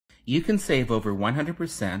You can save over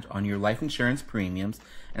 100% on your life insurance premiums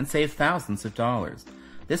and save thousands of dollars.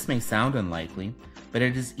 This may sound unlikely, but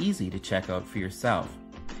it is easy to check out for yourself.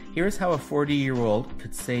 Here's how a 40-year-old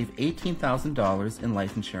could save $18,000 in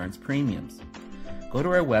life insurance premiums. Go to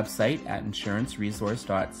our website at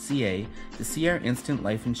insuranceresource.ca to see our instant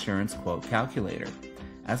life insurance quote calculator.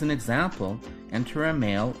 As an example, enter a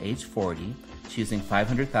male age 40, choosing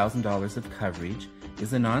 $500,000 of coverage,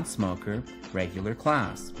 is a non-smoker, regular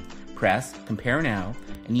class. Press Compare Now,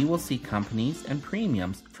 and you will see companies and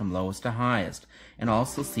premiums from lowest to highest, and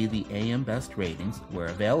also see the AM Best ratings where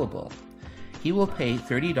available. He will pay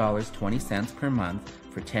 $30.20 per month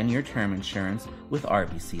for 10-year term insurance with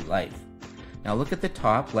RBC Life. Now look at the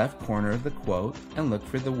top left corner of the quote and look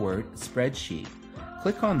for the word Spreadsheet.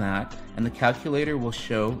 Click on that and the calculator will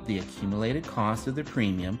show the accumulated cost of the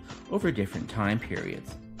premium over different time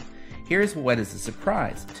periods. Here's what is a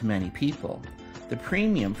surprise to many people. The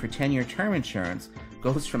premium for 10-year term insurance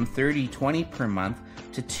goes from $30.20 per month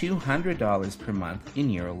to $200 per month in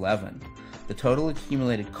year 11. The total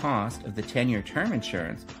accumulated cost of the 10-year term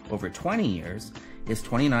insurance over 20 years is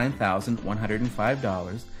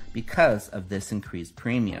 $29,105 because of this increased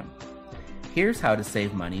premium. Here's how to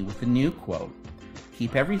save money with the new quote.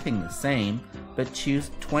 Keep everything the same, but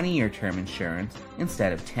choose 20-year term insurance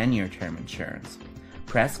instead of 10-year term insurance.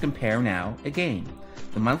 Press Compare Now again.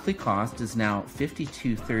 The monthly cost is now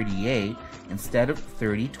 $52.38 instead of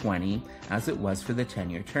 $30.20 as it was for the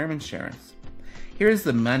 10-year term insurance. Here's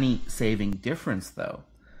the money-saving difference though.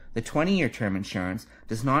 The 20-year term insurance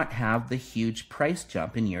does not have the huge price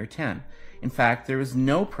jump in year 10. In fact, there is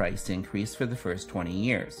no price increase for the first 20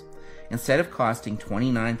 years. Instead of costing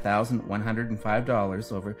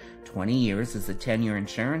 $29,105 over 20 years as the 10-year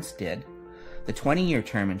insurance did, the 20-year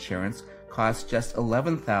term insurance costs just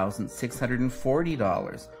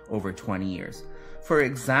 $11,640 over 20 years for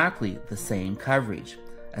exactly the same coverage,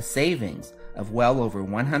 a savings of well over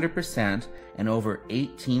 100% and over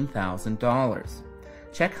 $18,000.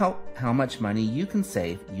 Check how much money you can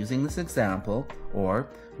save using this example, or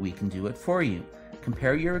we can do it for you.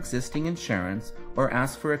 Compare your existing insurance or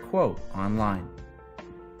ask for a quote online.